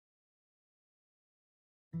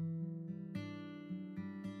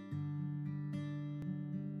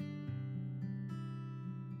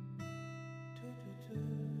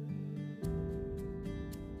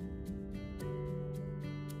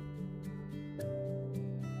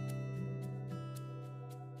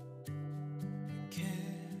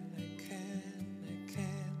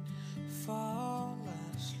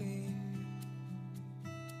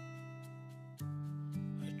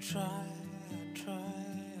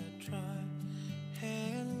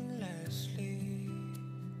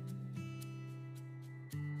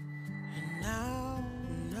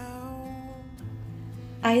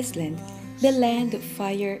Iceland, the land of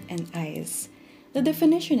fire and ice. The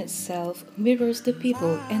definition itself mirrors the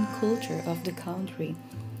people and culture of the country.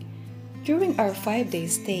 During our 5-day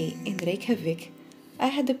stay in Reykjavik, I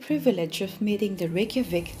had the privilege of meeting the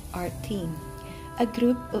Reykjavik art team, a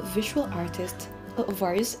group of visual artists of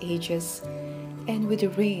various ages and with a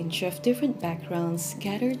range of different backgrounds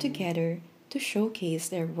gathered together to showcase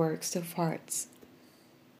their works of arts.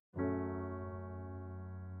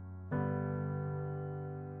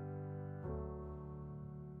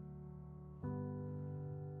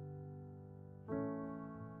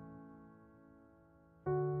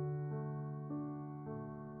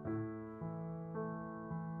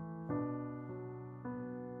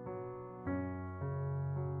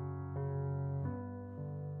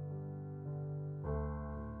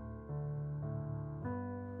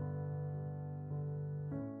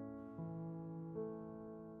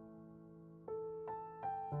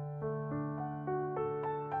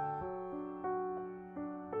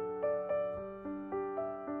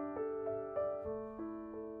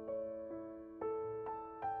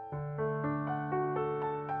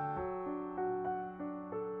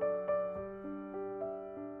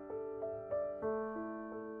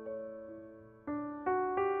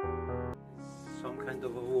 Some kind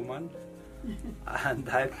of a woman, and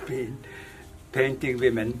I've been painting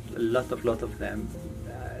women, a lot of them.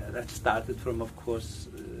 That started from, of course,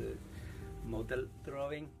 model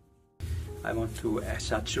drawing. I want to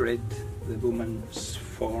exaggerate the woman's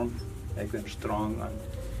form, make them strong and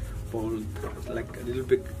bold, like a little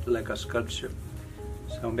bit like a sculpture.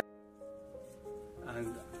 So,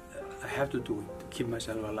 and I have to do it to keep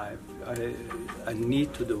myself alive. I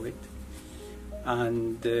need to do it,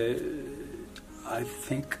 and I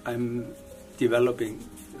think I'm developing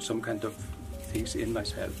some kind of things in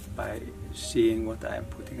myself by seeing what I am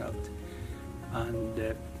putting out. And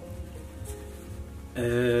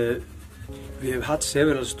we have had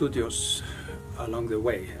several studios along the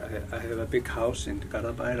way. I have a big house in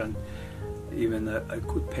Garðabær, and even I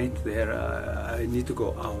could paint there. I need to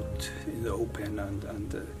go out in the open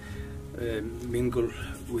and mingle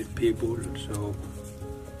with people.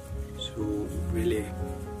 So really,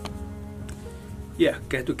 yeah,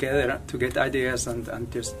 get together to get ideas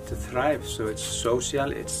and just to thrive. So it's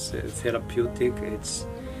social, it's therapeutic,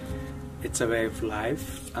 it's a way of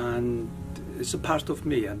life, and it's a part of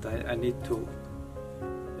me, and I need to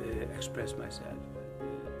express myself.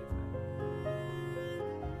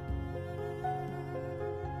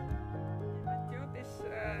 My job is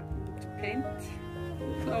to paint.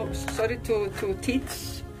 Oh, sorry, to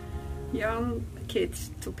teach young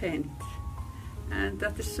kids to paint, and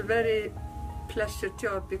that is a very pleasure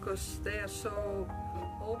job because they are so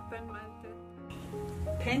open-minded.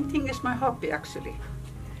 Painting is my hobby, actually.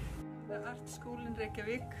 The art school in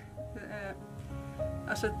Reykjavik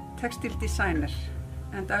as a textile designer,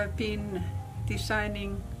 and I've been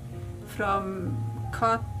designing from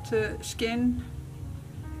cat skin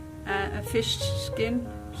and fish skin,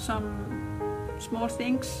 some small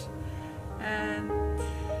things, and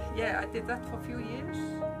yeah, I did that for a few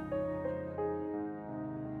years.